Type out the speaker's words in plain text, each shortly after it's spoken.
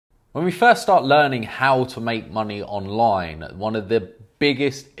When we first start learning how to make money online, one of the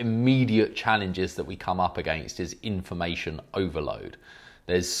biggest immediate challenges that we come up against is information overload.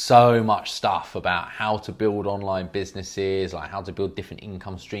 There's so much stuff about how to build online businesses, like how to build different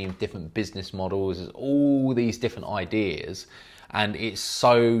income streams, different business models. There's all these different ideas, and it's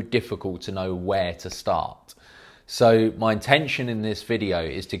so difficult to know where to start. So my intention in this video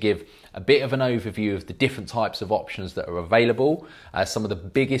is to give a bit of an overview of the different types of options that are available, some of the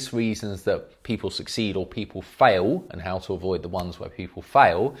biggest reasons that people succeed or people fail, and how to avoid the ones where people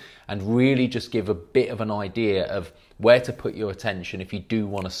fail, and really just give a bit of an idea of where to put your attention if you do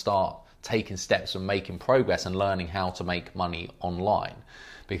want to start taking steps and making progress and learning how to make money online.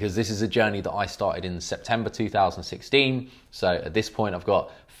 Because this is a journey that I started in September 2016. So at this point, I've got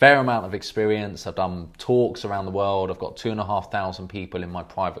a fair amount of experience. I've done talks around the world. I've got 2,500 people in my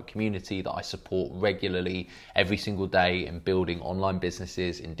private community that I support regularly every single day in building online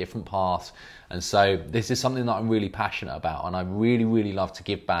businesses in different paths. And so this is something that I'm really passionate about. And I really, really love to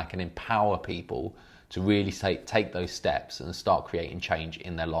give back and empower people to really take those steps and start creating change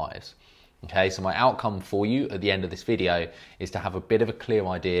in their lives. Okay, so my outcome for you at the end of this video is to have a bit of a clear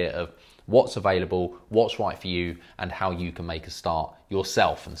idea of what's available, what's right for you, and how you can make a start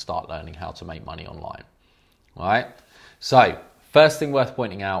yourself and start learning how to make money online. All right, so first thing worth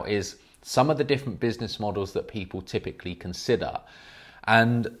pointing out is some of the different business models that people typically consider.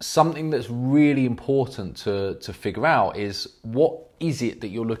 And something that's really important to figure out is, what is it that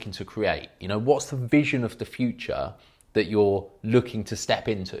you're looking to create? You know, what's the vision of the future that you're looking to step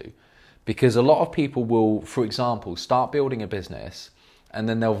into? Because a lot of people will, for example, start building a business and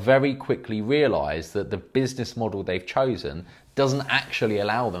then they'll very quickly realize that the business model they've chosen doesn't actually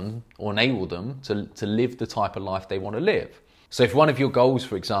allow them or enable them to live the type of life they want to live. So if one of your goals,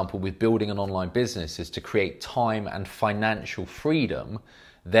 for example, with building an online business is to create time and financial freedom,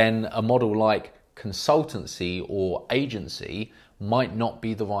 then a model like consultancy or agency might not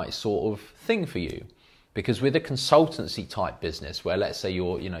be the right sort of thing for you. Because with a consultancy type business where, let's say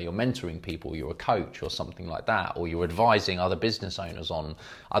you're mentoring people, you're a coach or something like that, or you're advising other business owners on,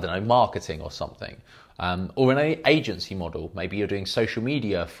 I don't know, marketing or something, or an agency model, maybe you're doing social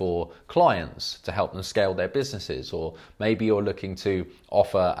media for clients to help them scale their businesses, or maybe you're looking to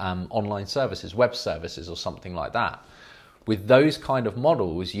offer online services, web services or something like that. With those kind of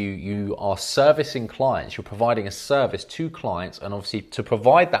models, you are servicing clients, you're providing a service to clients, and obviously to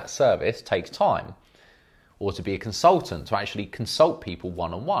provide that service takes time. Or to be a consultant, to actually consult people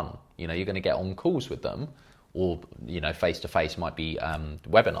one-on-one. You know, you're going to get on calls with them, or, you know, face-to-face might be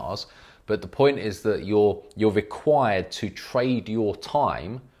webinars. But the point is that you're required to trade your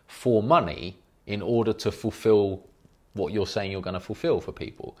time for money in order to fulfill what you're saying you're going to fulfill for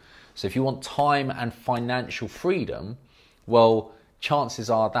people. So if you want time and financial freedom, well, chances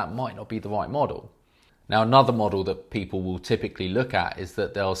are that might not be the right model. Now, another model that people will typically look at is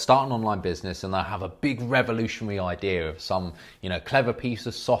that they'll start an online business and they'll have a big revolutionary idea of some, clever piece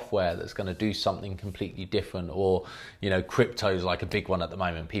of software that's going to do something completely different, or, crypto is like a big one at the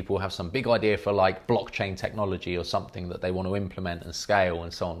moment. People have some big idea for like blockchain technology or something that they want to implement and scale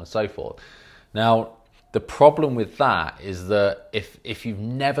and so on and so forth. Now, the problem with that is that if you've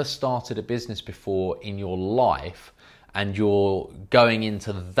never started a business before in your life, and you're going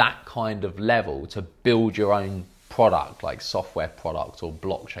into that kind of level to build your own product, like software product or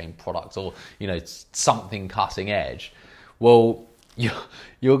blockchain product, or something cutting edge, well,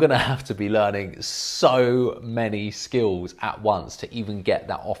 you're going to have to be learning so many skills at once to even get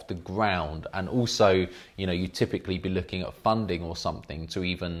that off the ground. And also, you typically be looking at funding or something to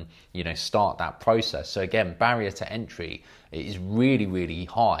even, start that process. So again, barrier to entry is really, really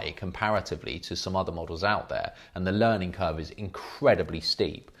high comparatively to some other models out there. And the learning curve is incredibly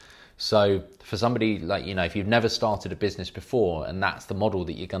steep. So for somebody like, if you've never started a business before and that's the model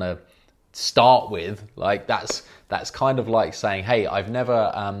that you're going to start with, like that's kind of like saying, hey, I've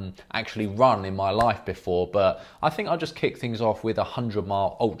never actually run in my life before, but I think I'll just kick things off with a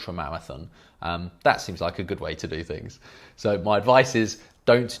 100-mile ultra marathon. That seems like a good way to do things. So my advice is,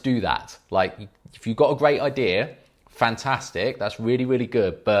 don't do that. Like, if you've got a great idea, fantastic, that's really, really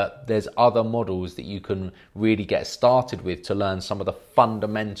good, but there's other models that you can really get started with to learn some of the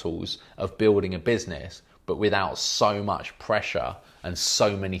fundamentals of building a business, but without so much pressure and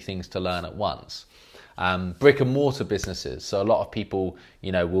so many things to learn at once. Brick and mortar businesses. So a lot of people,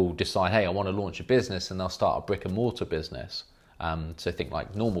 will decide, hey, I want to launch a business, and they'll start a brick and mortar business. So think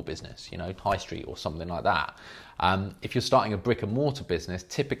like normal business, high street or something like that. If you're starting a brick and mortar business,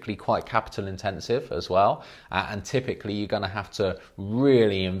 typically quite capital intensive as well. And typically you're going to have to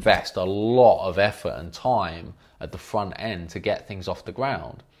really invest a lot of effort and time at the front end to get things off the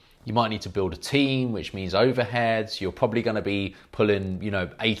ground. You might need to build a team, which means overheads. You're probably going to be pulling,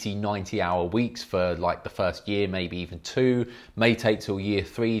 80, 90-hour weeks for like the first year, maybe even 2. May take till year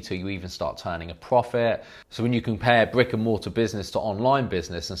 3 till you even start turning a profit. So when you compare brick and mortar business to online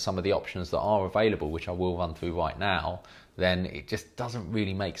business and some of the options that are available, which I will run through right now, then it just doesn't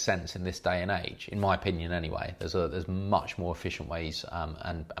really make sense in this day and age, in my opinion anyway. There's much more efficient ways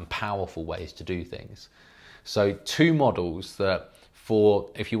and powerful ways to do things. So 2 models that,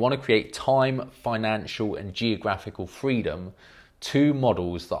 if you want to create time, financial and geographical freedom, 2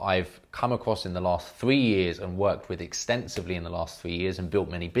 models that I've come across in the last 3 years and worked with extensively in the last 3 years and built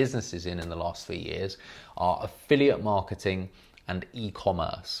many businesses in the last 3 years are affiliate marketing and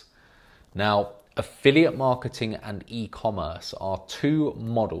e-commerce. Now, affiliate marketing and e-commerce are 2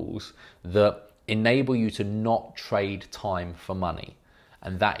 models that enable you to not trade time for money,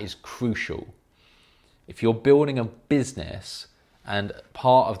 and that is crucial. If you're building a business and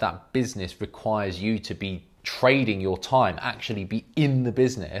part of that business requires you to be trading your time, actually be in the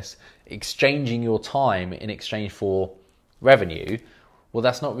business, exchanging your time in exchange for revenue, well,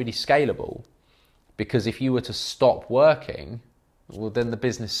 that's not really scalable. Because if you were to stop working, well, then the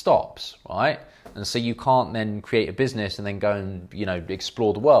business stops, right? And so you can't then create a business and then go and,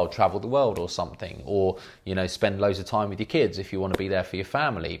 explore the world, travel the world or something, or, spend loads of time with your kids if you want to be there for your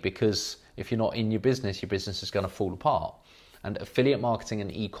family, because if you're not in your business is going to fall apart. And affiliate marketing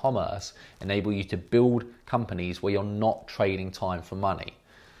and e-commerce enable you to build companies where you're not trading time for money.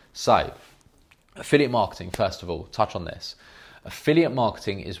 So, affiliate marketing, first of all, touch on this. Affiliate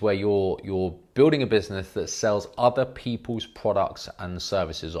marketing is where you're building a business that sells other people's products and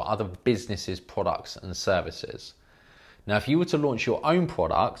services, or other businesses' products and services. Now, if you were to launch your own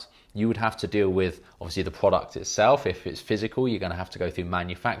product, you would have to deal with, obviously, the product itself. If it's physical, you're going to have to go through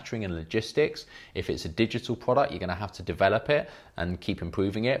manufacturing and logistics. If it's a digital product, you're going to have to develop it and keep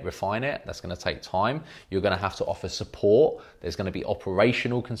improving it, refine it. That's going to take time. You're going to have to offer support. There's going to be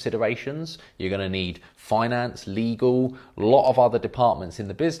operational considerations. You're going to need finance, legal, a lot of other departments in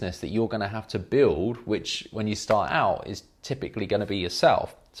the business that you're going to have to build, which when you start out is typically going to be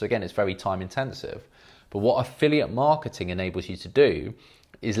yourself. So again, it's very time intensive. But what affiliate marketing enables you to do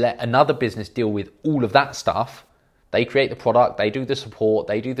is let another business deal with all of that stuff. They create the product, they do the support,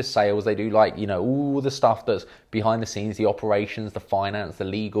 they do the sales, they do all the stuff that's behind the scenes, the operations, the finance, the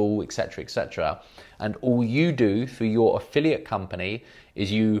legal, etc., etc. And all you do through your affiliate company is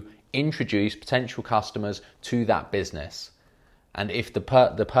you introduce potential customers to that business. And if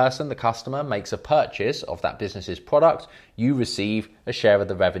the customer makes a purchase of that business's product, you receive a share of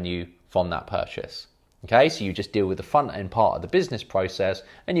the revenue from that purchase. Okay, so you just deal with the front end part of the business process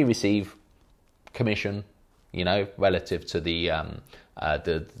and you receive commission, relative to the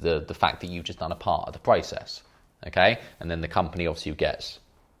fact that you've just done a part of the process. Okay, and then the company obviously gets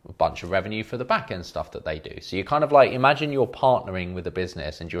a bunch of revenue for the back end stuff that they do. So you kind of imagine you're partnering with a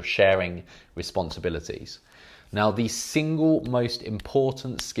business and you're sharing responsibilities. Now, the single most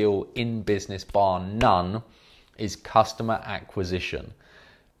important skill in business, bar none, is customer acquisition.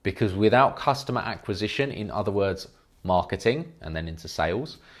 Because without customer acquisition, in other words, marketing and then into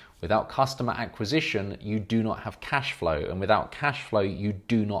sales, without customer acquisition, you do not have cash flow. And without cash flow, you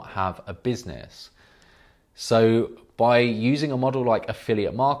do not have a business. So by using a model like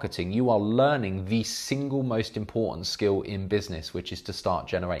affiliate marketing, you are learning the single most important skill in business, which is to start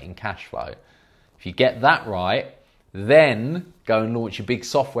generating cash flow. If you get that right, then go and launch a big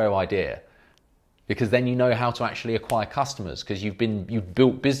software idea. Because then you know how to actually acquire customers, because you've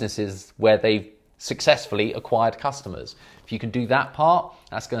built businesses where they've successfully acquired customers. If you can do that part,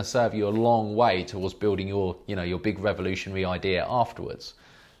 that's going to serve you a long way towards building your big revolutionary idea afterwards.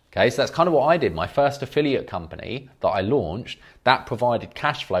 Okay, so that's kind of what I did. My first affiliate company that I launched, that provided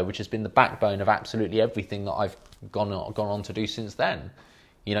cash flow, which has been the backbone of absolutely everything that I've gone on to do since then,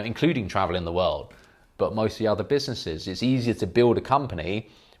 including traveling the world, but most of the other businesses. It's easier to build a company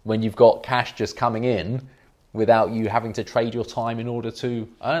when you've got cash just coming in without you having to trade your time in order to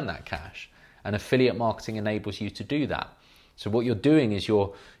earn that cash. And affiliate marketing enables you to do that. So what you're doing is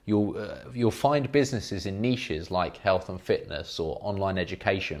you'll find businesses in niches like health and fitness, or online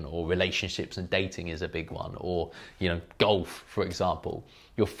education, or relationships and dating is a big one, or golf, for example.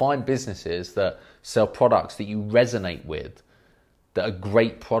 You'll find businesses that sell products that you resonate with, that are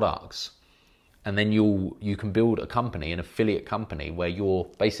great products. And then you can build a company, an affiliate company, where you're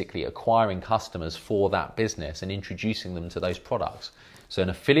basically acquiring customers for that business and introducing them to those products. So in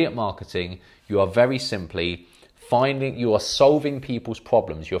affiliate marketing, you are very simply you are solving people's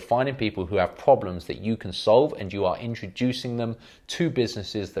problems. You're finding people who have problems that you can solve, and you are introducing them to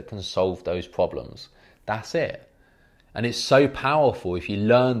businesses that can solve those problems. That's it. And it's so powerful if you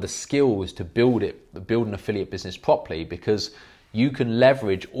learn the skills to build an affiliate business properly, because you can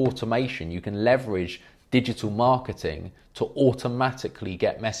leverage automation, you can leverage digital marketing to automatically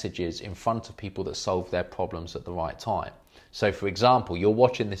get messages in front of people that solve their problems at the right time. So for example, you're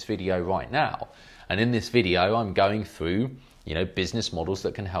watching this video right now, and in this video I'm going through, business models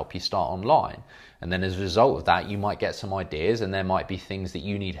that can help you start online. And then as a result of that, you might get some ideas, and there might be things that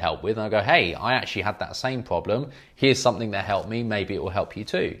you need help with. And I go, hey, I actually had that same problem. Here's something that helped me. Maybe it will help you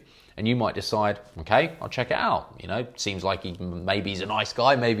too. And you might decide, okay, I'll check it out. Seems like maybe he's a nice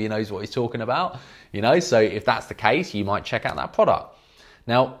guy. Maybe he knows what he's talking about. So if that's the case, you might check out that product.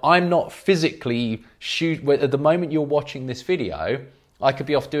 Now, I'm not physically at the moment you're watching this video, I could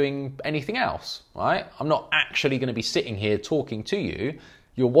be off doing anything else, right? I'm not actually going to be sitting here talking to you.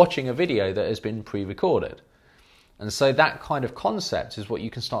 You're watching a video that has been pre-recorded. And so that kind of concept is what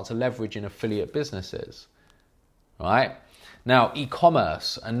you can start to leverage in affiliate businesses, right? Now,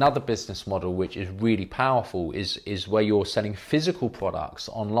 e-commerce, another business model which is really powerful, is where you're selling physical products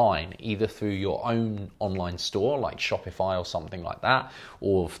online, either through your own online store like Shopify or something like that,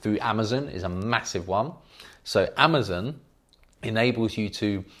 or through Amazon is a massive one. So Amazon enables you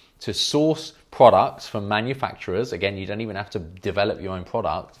to source products from manufacturers. Again, you don't even have to develop your own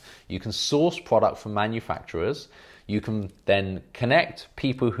product. You can source product from manufacturers. You can then connect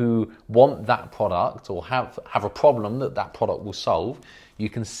people who want that product or have a problem that product will solve. You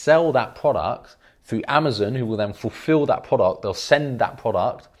can sell that product through Amazon, who will then fulfill that product. They'll send that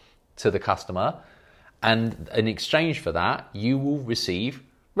product to the customer, and in exchange for that, you will receive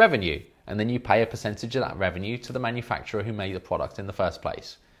revenue. And then you pay a percentage of that revenue to the manufacturer who made the product in the first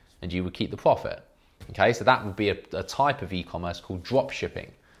place, and you would keep the profit. Okay, so that would be a type of e-commerce called drop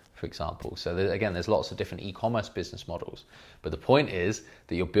shipping, for example. So there's lots of different e-commerce business models. But the point is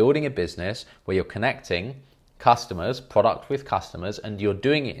that you're building a business where you're connecting customers, product with customers, and you're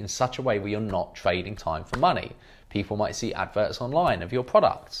doing it in such a way where you're not trading time for money. People might see adverts online of your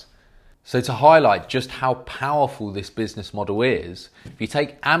products. So to highlight just how powerful this business model is, if you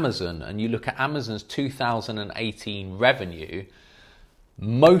take Amazon and you look at Amazon's 2018 revenue,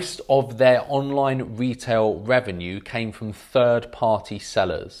 most of their online retail revenue came from third-party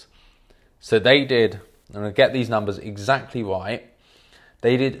sellers. So they did, and I'll get these numbers exactly right,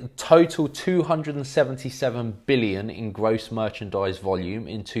 they did total 277 billion in gross merchandise volume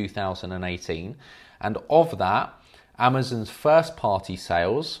in 2018. And of that, Amazon's first-party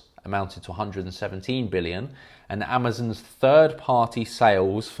sales amounted to 117 billion, and Amazon's third-party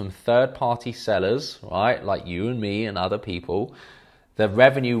sales from third-party sellers, right, like you and me and other people, the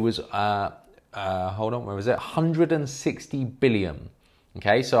revenue was, 160 billion.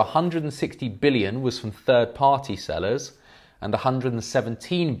 Okay, so 160 billion was from third-party sellers, and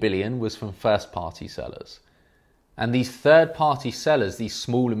 117 billion was from first-party sellers. And these third-party sellers, these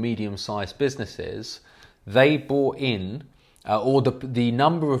small and medium-sized businesses, they bought in, or the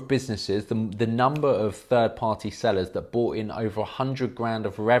number of businesses, the number of third-party sellers that bought in over 100 grand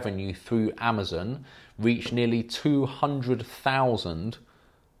of revenue through Amazon reached nearly 200,000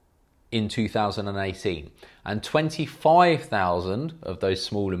 in 2018. And 25,000 of those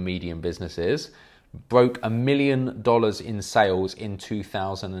small and medium businesses broke $1 million in sales in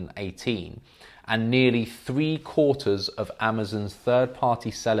 2018. And nearly 3/4 of Amazon's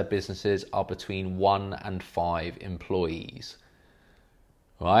third-party seller businesses are between 1 and 5 employees.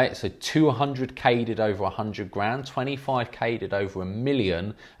 Right, so 200k did over 100 grand, 25k did over $1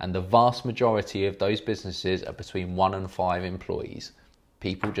 million, and the vast majority of those businesses are between 1 and 5 employees.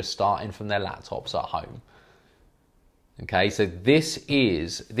 People just starting from their laptops at home. Okay, so this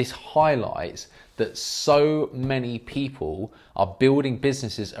highlights that so many people are building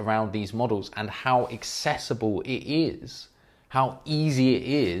businesses around these models, and how accessible it is, how easy it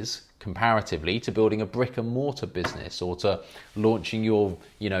is comparatively to building a brick and mortar business, or to launching your,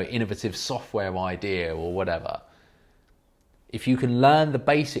 innovative software idea or whatever. If you can learn the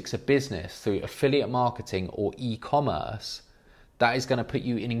basics of business through affiliate marketing or e-commerce, that is going to put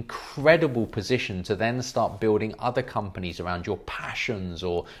you in an incredible position to then start building other companies around your passions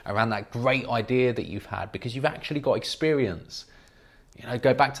or around that great idea that you've had, because you've actually got experience.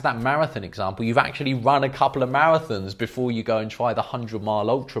 Go back to that marathon example. You've actually run a couple of marathons before you go and try the 100-mile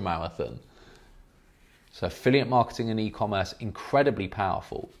ultra marathon. So affiliate marketing and e-commerce, incredibly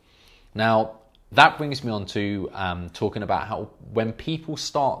powerful. Now, that brings me on to talking about how when people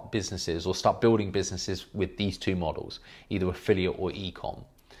start businesses or start building businesses with these two models, either affiliate or e-com,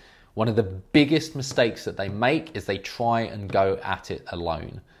 one of the biggest mistakes that they make is they try and go at it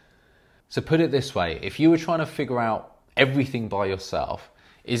alone. So put it this way, if you were trying to figure out everything by yourself,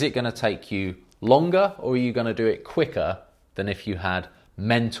 is it going to take you longer, or are you going to do it quicker than if you had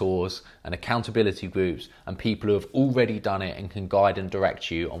mentors and accountability groups and people who have already done it and can guide and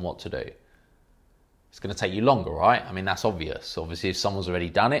direct you on what to do? It's going to take you longer, right? I mean, that's obvious. Obviously, if someone's already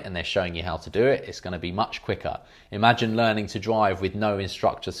done it and they're showing you how to do it, it's going to be much quicker. Imagine learning to drive with no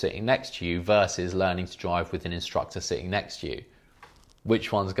instructor sitting next to you versus learning to drive with an instructor sitting next to you.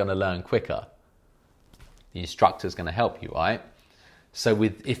 Which one's going to learn quicker? The instructor's going to help you, right? So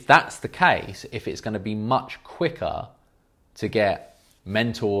if that's the case, if it's going to be much quicker to get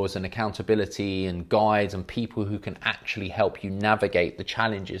mentors and accountability and guides and people who can actually help you navigate the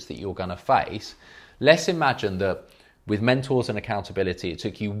challenges that you're going to face, let's imagine that with mentors and accountability, it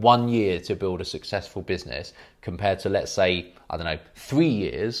took you 1 year to build a successful business compared to, let's say, 3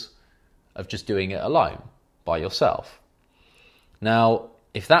 years of just doing it alone by yourself. Now,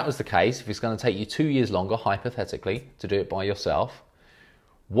 if that was the case, if it's going to take you 2 years longer, hypothetically, to do it by yourself,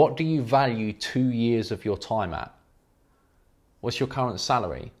 what do you value 2 years of your time at? What's your current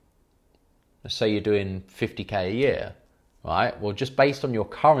salary? Let's say you're doing 50k a year, right? Well, just based on your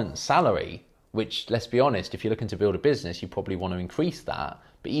current salary, which, let's be honest, if you're looking to build a business, you probably want to increase that.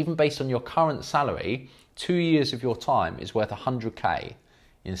 But even based on your current salary, 2 years of your time is worth 100k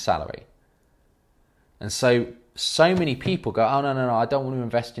in salary. And so many people go, oh, no, I don't want to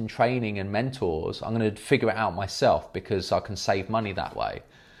invest in training and mentors. I'm going to figure it out myself because I can save money that way.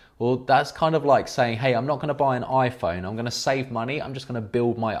 Well, that's kind of like saying, hey, I'm not going to buy an iPhone. I'm going to save money. I'm just going to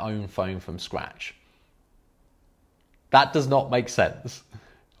build my own phone from scratch. That does not make sense,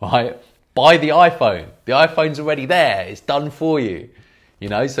 right? Buy the iPhone. The iPhone's already there. It's done for you.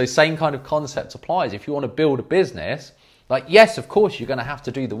 So same kind of concept applies. If you want to build a business, like, yes, of course, you're going to have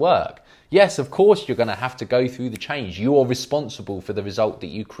to do the work. Yes, of course, you're going to have to go through the change. You are responsible for the result that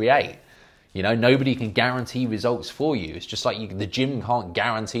you create. Nobody can guarantee results for you. It's just like the gym can't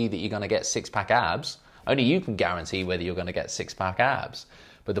guarantee that you're going to get six-pack abs. Only you can guarantee whether you're going to get six-pack abs.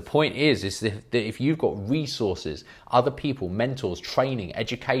 But the point is that if you've got resources, other people, mentors, training,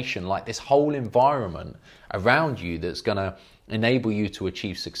 education, like this whole environment around you that's going to enable you to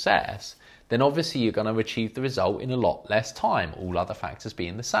achieve success, then obviously you're going to achieve the result in a lot less time, all other factors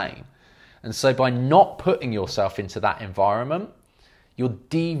being the same. And so by not putting yourself into that environment, you're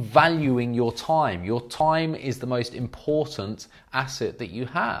devaluing your time. Your time is the most important asset that you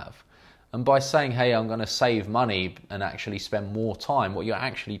have. And by saying, hey, I'm going to save money and actually spend more time, what you're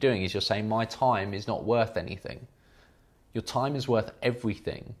actually doing is you're saying my time is not worth anything. Your time is worth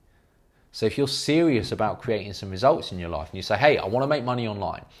everything. So if you're serious about creating some results in your life and you say, hey, I want to make money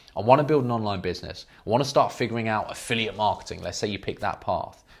online. I want to build an online business. I want to start figuring out affiliate marketing. Let's say you pick that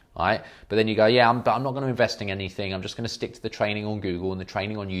path, right? But then you go, yeah, but I'm not going to invest in anything. I'm just going to stick to the training on Google and the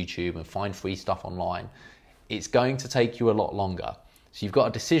training on YouTube and find free stuff online. It's going to take you a lot longer. So you've got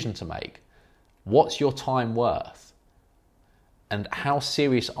a decision to make. What's your time worth? And how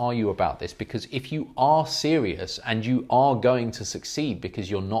serious are you about this? Because if you are serious and you are going to succeed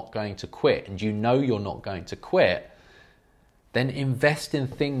because you're not going to quit and you know you're not going to quit, then invest in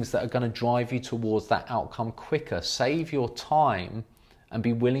things that are going to drive you towards that outcome quicker. Save your time and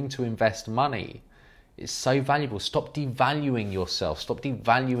be willing to invest money. It's so valuable. Stop devaluing yourself. Stop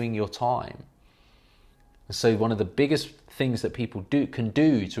devaluing your time. And so one of the biggest things that people can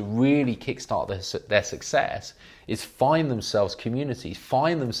do to really kickstart their success is find themselves communities,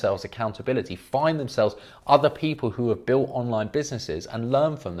 find themselves accountability, find themselves other people who have built online businesses and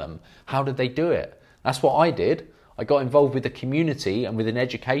learn from them. How did they do it? That's what I did. I got involved with a community and with an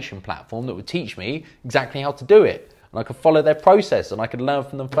education platform that would teach me exactly how to do it. And I could follow their process and I could learn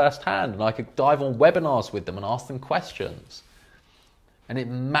from them firsthand and I could dive on webinars with them and ask them questions. And it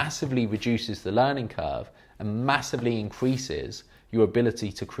massively reduces the learning curve and massively increases your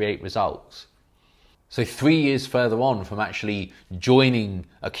ability to create results. So 3 years further on from actually joining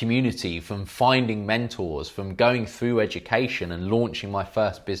a community, from finding mentors, from going through education and launching my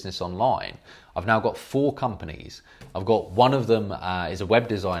first business online, I've now got 4 companies. I've got one of them is a web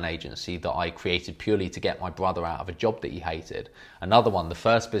design agency that I created purely to get my brother out of a job that he hated. Another one, the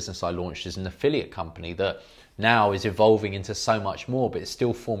first business I launched, is an affiliate company that now is evolving into so much more, but it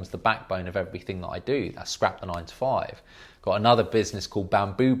still forms the backbone of everything that I do. That's Scrap the 9 to 5. Got another business called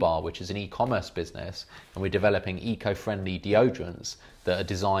Bamboo Bar, which is an e-commerce business, and we're developing eco-friendly deodorants that are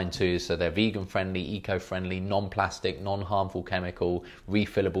designed so they're vegan-friendly, eco-friendly, non-plastic, non-harmful chemical,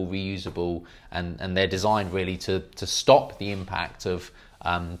 refillable, reusable, and they're designed really to stop the impact of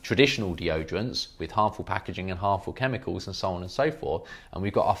traditional deodorants with harmful packaging and harmful chemicals and so on and so forth. And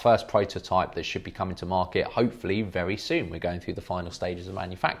we've got our first prototype that should be coming to market hopefully very soon. We're going through the final stages of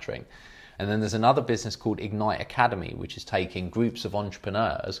manufacturing. And then there's another business called Ignite Academy, which is taking groups of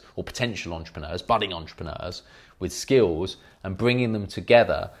entrepreneurs or potential entrepreneurs, budding entrepreneurs with skills and bringing them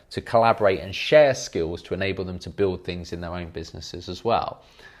together to collaborate and share skills to enable them to build things in their own businesses as well.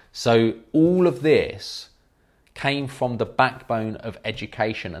 So all of this came from the backbone of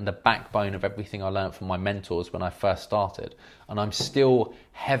education and the backbone of everything I learned from my mentors when I first started. And I'm still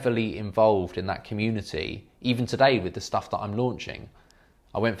heavily involved in that community, even today with the stuff that I'm launching.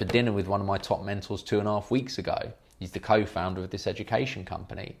 I went for dinner with one of my top mentors 2.5 weeks ago. He's the co-founder of this education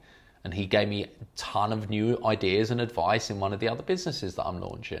company. And he gave me a ton of new ideas and advice in one of the other businesses that I'm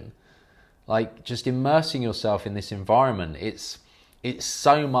launching. Like, just immersing yourself in this environment, it's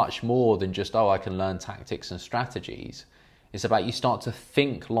so much more than just, oh, I can learn tactics and strategies. It's about you start to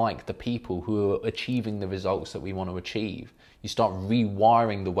think like the people who are achieving the results that we want to achieve. You start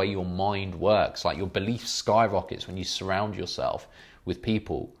rewiring the way your mind works, like your belief skyrockets when you surround yourself with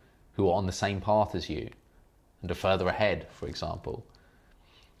people who are on the same path as you and are further ahead, for example.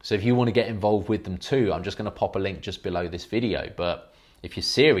 So if you want to get involved with them too, I'm just going to pop a link just below this video. But if you're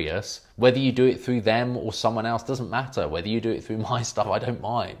serious, whether you do it through them or someone else, doesn't matter. Whether you do it through my stuff, I don't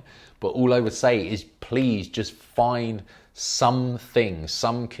mind. But all I would say is please just find something,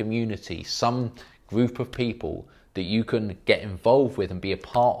 some community, some group of people that you can get involved with and be a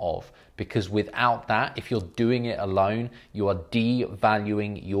part of. Because without that, if you're doing it alone, you are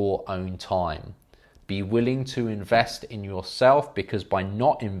devaluing your own time. Be willing to invest in yourself, because by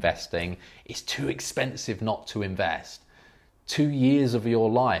not investing, it's too expensive not to invest. 2 years of your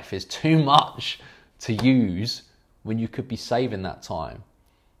life is too much to use when you could be saving that time.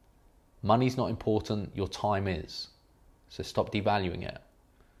 Money's not important, your time is. So stop devaluing it.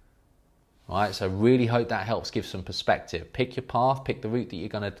 All right, so really hope that helps give some perspective. Pick your path, pick the route that you're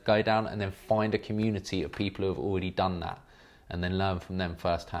going to go down, and then find a community of people who have already done that, and then learn from them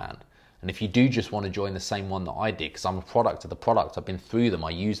firsthand. And if you do just want to join the same one that I did, because I'm a product of the product, I've been through them,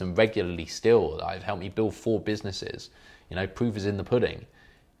 I use them regularly still, they've helped me build 4 businesses. You know, proof is in the pudding.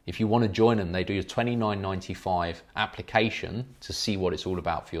 If you want to join them, they do a $29.95 application to see what it's all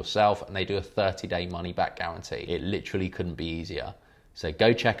about for yourself, and they do a 30-day money-back guarantee. It literally couldn't be easier. So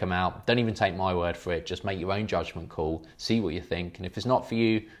go check them out. Don't even take my word for it. Just make your own judgment call, see what you think, and if it's not for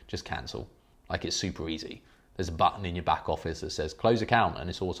you, just cancel. Like, it's super easy. There's a button in your back office that says close account, and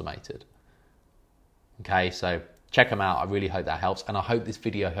it's automated. Okay, so check them out. I really hope that helps, and I hope this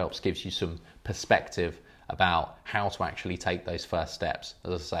video helps, gives you some perspective about how to actually take those first steps.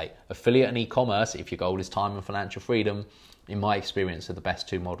 As I say, affiliate and e-commerce, if your goal is time and financial freedom, in my experience, are the best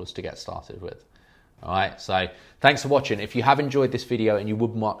 2 models to get started with. All right, so thanks for watching. If you have enjoyed this video and you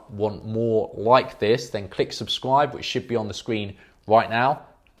would want more like this, then click subscribe, which should be on the screen right now.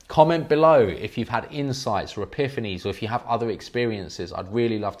 Comment below if you've had insights or epiphanies, or if you have other experiences. I'd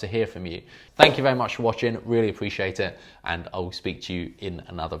really love to hear from you. Thank you very much for watching. Really appreciate it. And I will speak to you in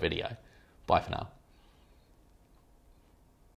another video. Bye for now.